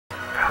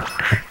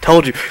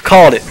Told you.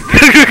 Called it.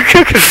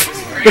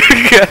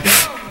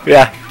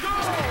 Yeah.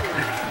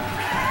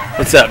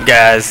 What's up,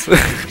 guys?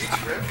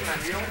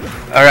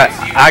 Alright,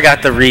 I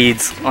got the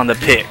reads on the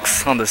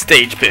picks, on the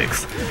stage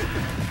picks.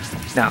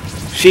 Now,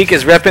 Sheik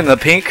is repping the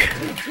pink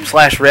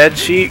 / red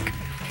Sheik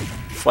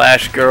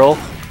 / girl,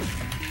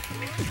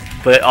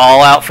 but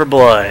all out for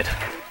blood.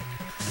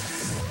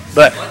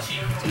 But,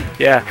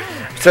 yeah.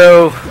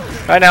 So,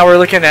 right now we're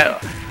looking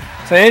at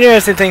some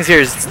interesting things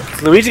here.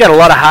 Luigi got a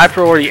lot of high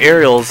priority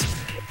aerials,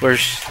 where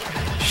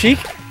Sheik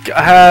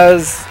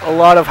has a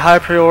lot of high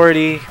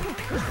priority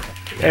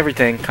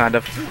everything, kind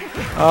of.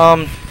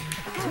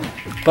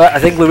 But I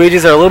think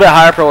Luigi's are a little bit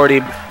higher priority,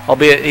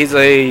 albeit he's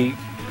a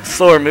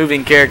slower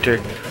moving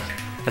character,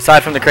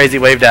 aside from the crazy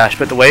wave dash.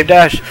 But the wave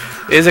dash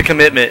is a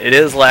commitment. It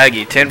is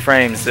laggy, 10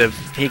 frames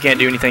if he can't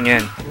do anything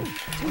in.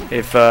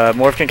 If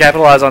Morph can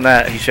capitalize on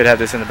that, he should have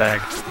this in the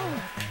bag.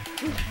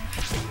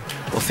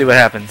 We'll see what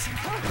happens.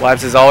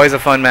 Wipes is always a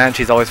fun match.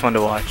 He's always fun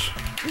to watch.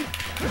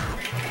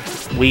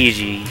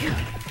 Luigi.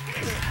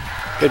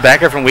 Good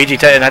backer from Luigi,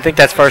 and I think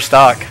that's first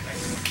stock.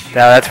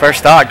 Now that's first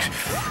stock.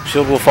 She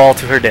will fall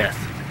to her death.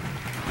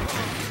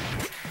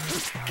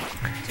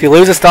 If you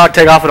lose a stock,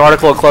 take off an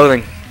article of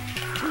clothing.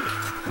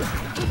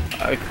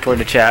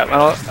 According to chat.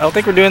 I don't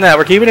think we're doing that.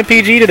 We're keeping it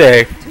PG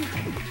today.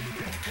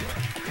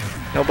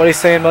 Nobody's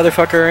saying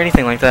motherfucker or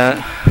anything like that.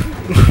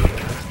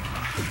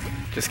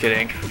 Just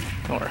kidding.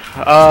 Don't worry.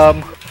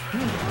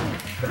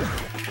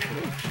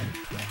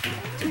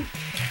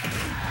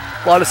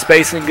 A lot of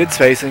spacing, good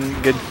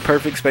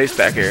perfect space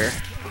back here.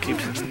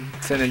 Keeps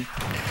sending.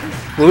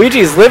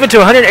 Luigi's living to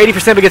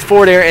 180% but gets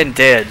forward air and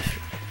dead.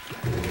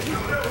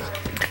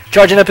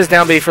 Charging up his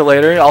down B for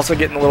later, also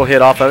getting a little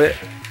hit off of it.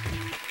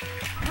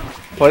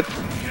 What?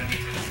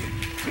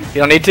 You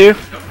don't need to?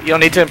 You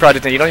don't need to in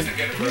Project Thing. You don't.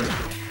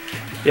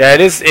 Yeah,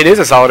 it is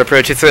a solid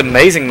approach. It's an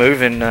amazing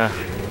move in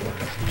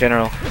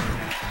general.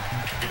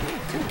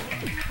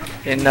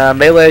 In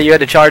Melee, you had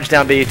to charge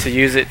down B to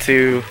use it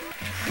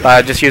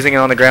by just using it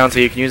on the ground, so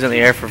you can use it in the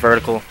air for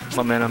vertical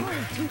momentum.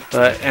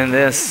 But in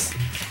this,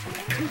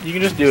 you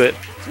can just do it,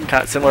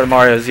 kind of similar to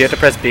Mario's. You have to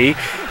press B.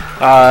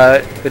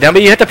 The down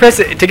B, you have to press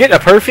it to get a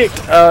perfect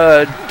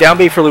down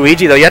B for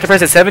Luigi. Though you have to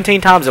press it 17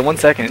 times in 1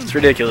 second. It's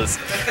ridiculous.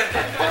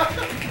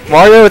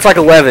 Mario, it's like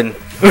 11.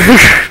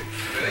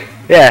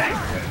 Yeah,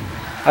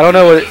 I don't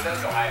know what.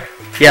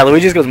 Yeah,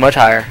 Luigi's goes much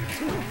higher.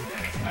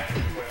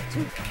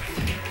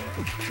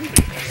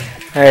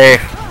 Hey.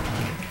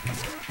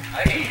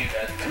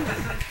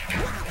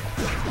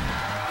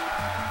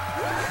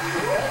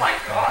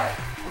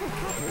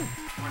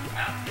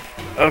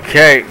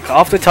 Okay,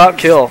 off the top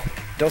kill.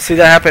 Don't see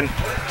that happen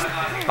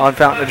on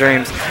Fountain of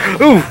Dreams.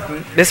 Ooh,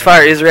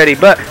 misfire is ready,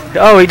 but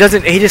oh, he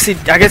doesn't. I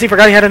guess he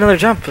forgot he had another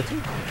jump, but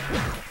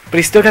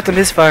he still got the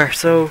misfire.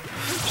 So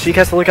Sheik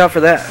has to look out for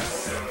that.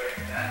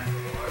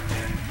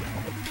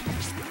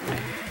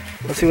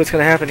 Let's see what's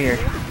gonna happen here.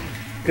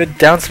 Good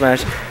down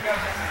smash.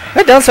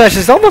 That down smash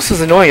is almost as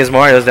annoying as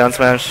Mario's down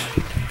smash.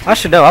 I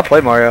should know. I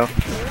play Mario.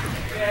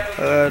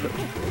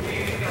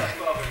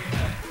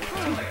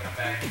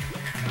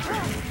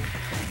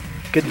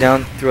 Good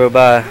down throw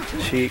by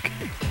Sheik.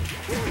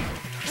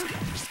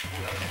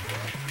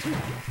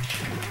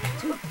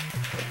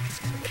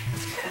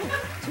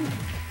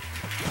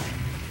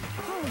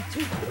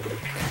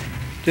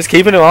 Just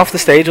keeping him off the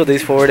stage with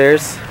these forward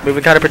airs.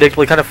 Moving kind of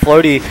predictably, kind of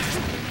floaty.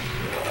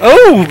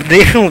 Oh!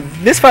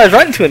 Misfires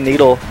right into a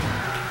needle.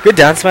 Good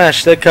down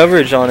smash. That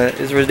coverage on it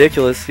is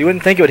ridiculous. You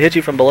wouldn't think it would hit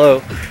you from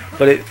below,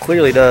 but it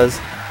clearly does.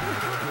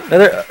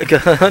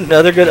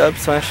 Another good up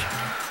smash.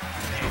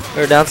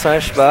 Or down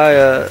smash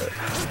by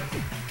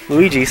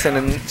Luigi,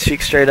 sending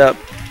Sheik straight up.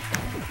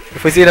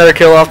 If we see another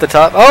kill off the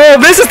top. Oh,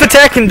 this is the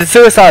tech and the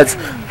suicides.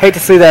 Hate to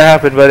see that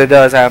happen, but it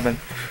does happen.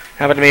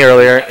 Happened to me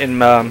earlier in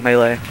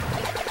Melee.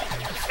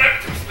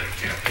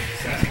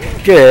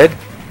 Good.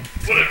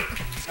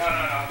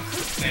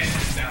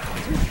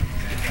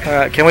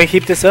 Alright, can we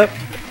keep this up?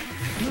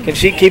 Can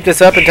Sheik keep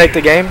this up and take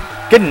the game?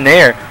 Good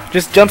nair.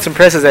 Just jumps and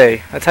presses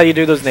A. That's how you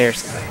do those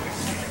nairs.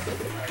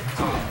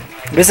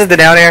 This is the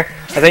down air.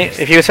 I think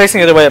if he was facing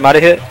the other way, it might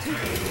have hit.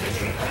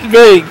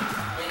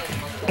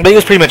 But he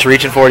was pretty much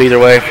reaching for it either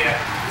way.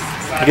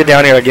 Get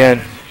down here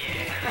again.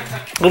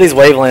 Look at these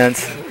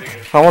wavelands.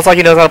 Almost like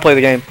he knows how to play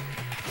the game.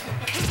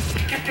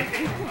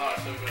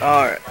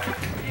 Alright.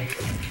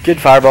 Good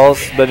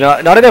fireballs, but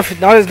not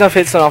enough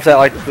hits off that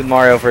like with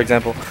Mario, for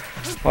example.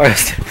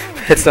 Mario's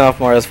hits off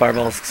Mario's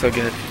fireballs. So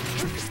good.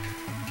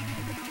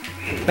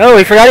 No,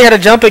 he forgot he had to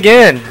jump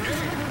again.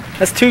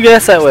 That's 2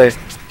 guess that way.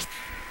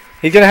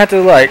 He's gonna have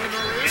to like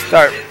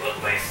start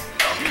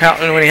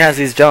counting when he has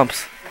these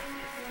jumps.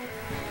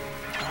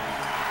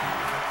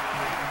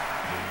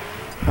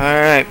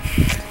 Alright.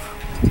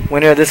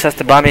 Winner of this has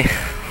to buy me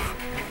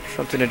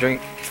something to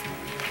drink.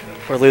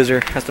 Or loser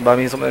has to buy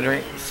me something to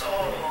drink.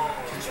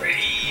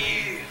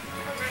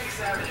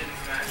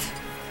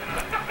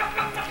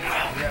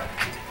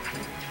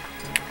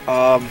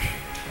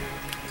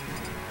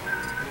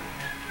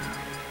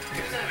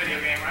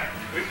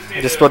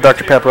 I just spilled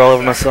Dr. Pepper all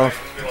over myself.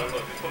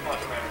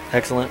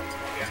 Excellent.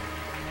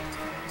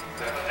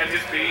 And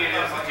his B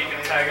is he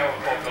can tag out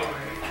with Hulk Hogan.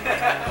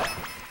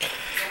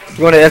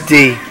 We're going to FD.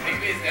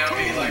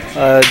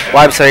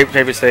 Wide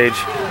favorite stage.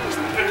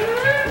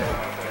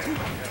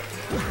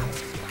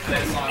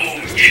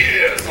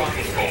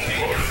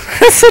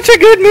 That's such a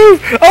good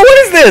move. Oh, what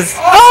is this?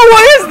 Oh,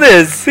 what is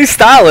this? He's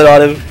styling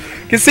on him.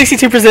 Gets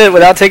 62%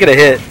 without taking a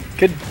hit.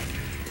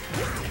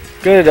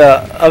 Good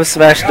up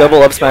smash,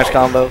 double up smash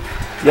combo.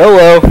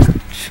 YOLO.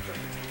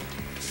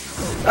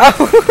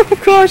 Oh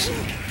gosh.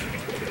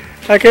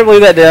 I can't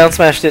believe that down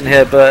smash didn't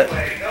hit, but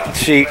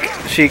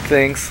Sheik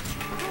things.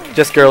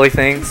 Just girly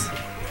things.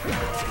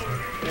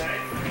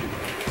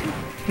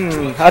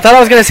 I thought I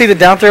was going to see the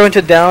down throw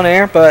into down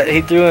air, but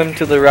he threw him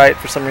to the right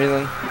for some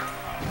reason.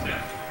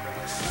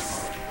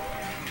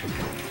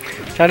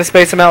 Trying to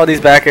space him out with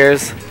these back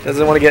airs.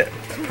 Doesn't want to get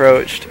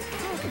approached.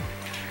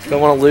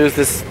 Don't want to lose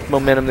this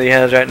momentum that he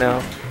has right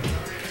now.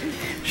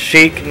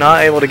 Sheik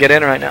not able to get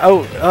in right now.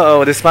 Oh,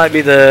 uh-oh, this might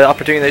be the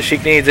opportunity that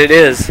Sheik needs. It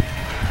is.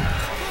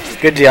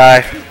 Good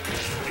GI.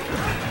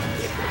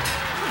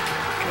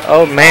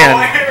 Oh, man.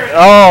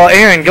 Oh,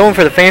 Aaron going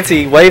for the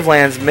fancy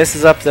wavelands.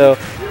 Misses up, though.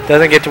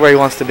 Doesn't get to where he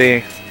wants to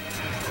be.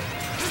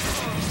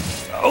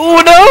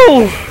 Oh,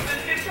 no!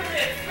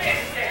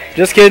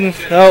 Just kidding.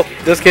 Oh,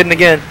 just kidding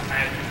again.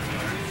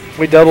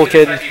 We double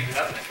kidding.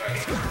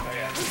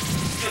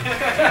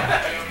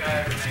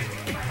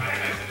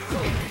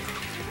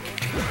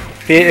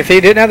 If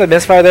he didn't have the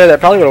misfire there, that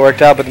probably would have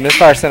worked out, but the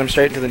misfire sent him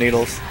straight into the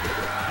needles.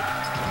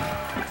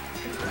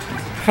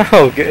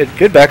 Oh,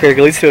 good back air. It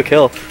leads to a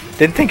kill.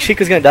 Didn't think Sheik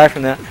was going to die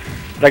from that.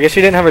 But I guess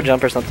she didn't have her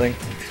jump or something.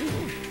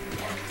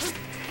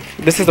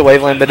 This is the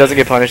waveland that doesn't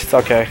get punished. It's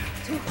okay.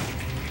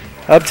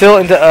 Up tilt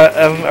into,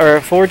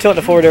 or forward tilt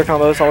into forward air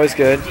combo is always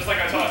good.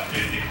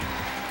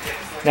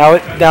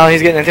 Now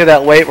he's getting into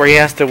that weight where he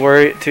has to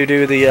worry to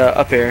do the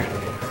up air.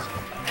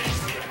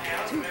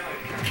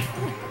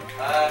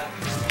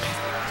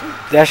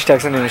 Dash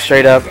attacks him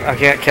straight up. I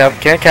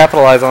can't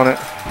capitalize on it.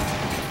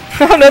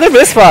 Another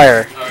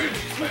misfire.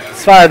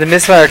 Misfire, the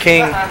misfire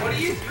king. We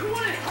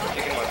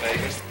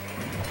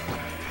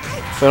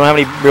don't have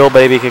any real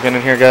baby kicking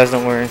in here, guys.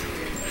 Don't worry.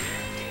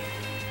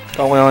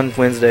 Only on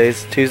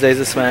Wednesdays. Tuesdays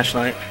is Smash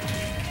night.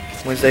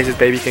 Wednesdays is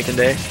baby kicking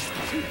day.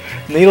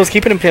 Needle's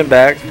keeping him pinned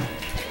back.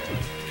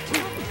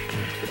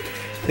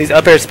 These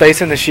up air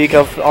spacing the Sheik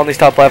up on these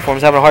top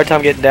platforms, having a hard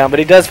time getting down, but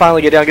he does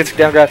finally get down, gets a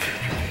down grab.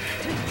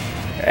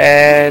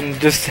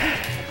 And just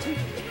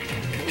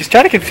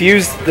trying to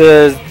confuse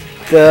the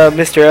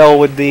Mr. L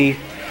with the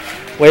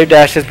wave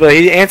dashes, but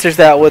he answers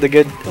that with a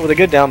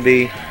good down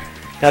B.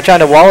 Now trying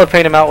to wallow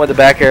paint him out with the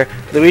back air.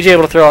 Luigi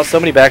able to throw out so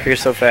many back airs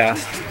so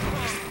fast.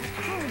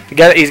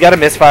 He's got a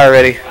misfire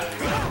already.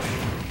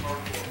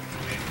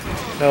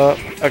 Oh,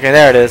 okay,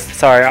 there it is.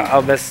 Sorry,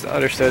 I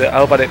misunderstood it. I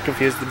hope I didn't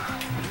confuse them.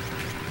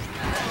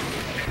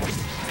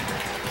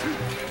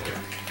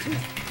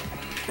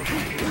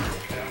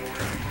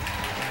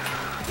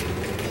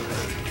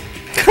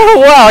 Oh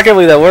wow, I can't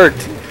believe that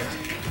worked.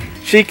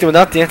 Sheik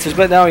without the answers,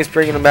 but now he's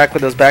bringing him back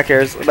with those back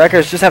airs. The back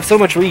airs just have so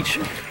much reach.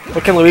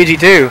 What can Luigi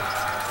do?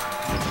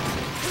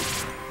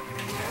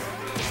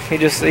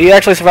 He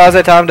actually survives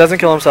that time, doesn't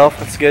kill himself.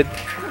 That's good.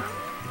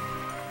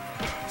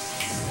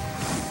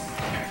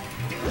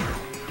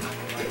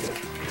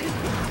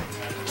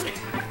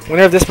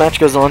 Whenever this match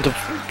goes on to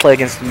play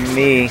against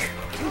me.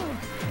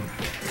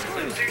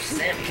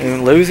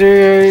 And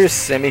loser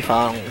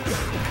semifinals.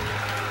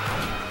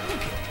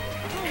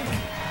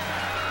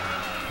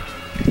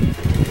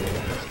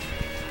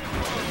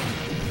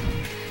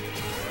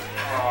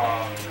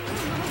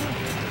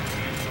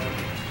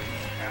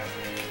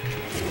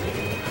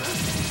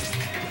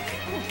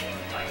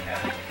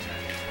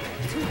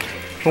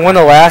 We won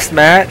the last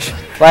match.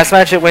 Last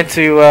match it went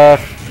to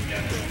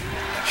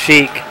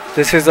Sheik.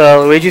 This is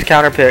Luigi's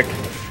counter pick.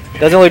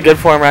 Doesn't look good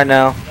for him right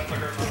now.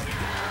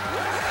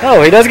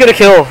 Oh, he does get a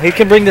kill. He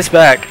can bring this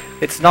back.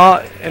 It's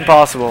not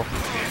impossible.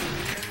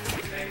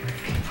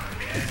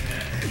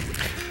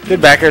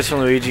 Good back airs from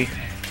Luigi.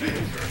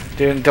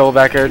 Doing double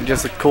back air,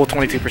 just a cool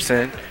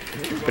 22%.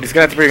 But he's going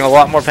to have to bring a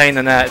lot more pain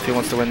than that if he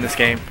wants to win this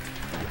game.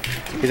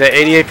 He's at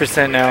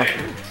 88% now.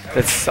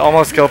 That's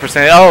almost kill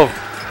percentage. Oh!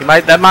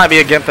 That might be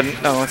a gimp, but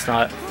no, it's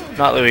not.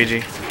 Not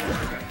Luigi.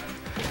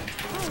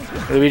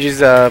 Luigi's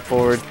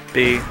forward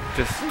B,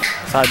 just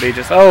side B,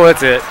 just oh,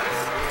 that's it.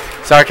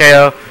 Sorry,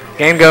 KO.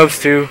 Game goes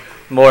to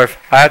Morph.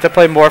 I have to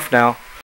play Morph now.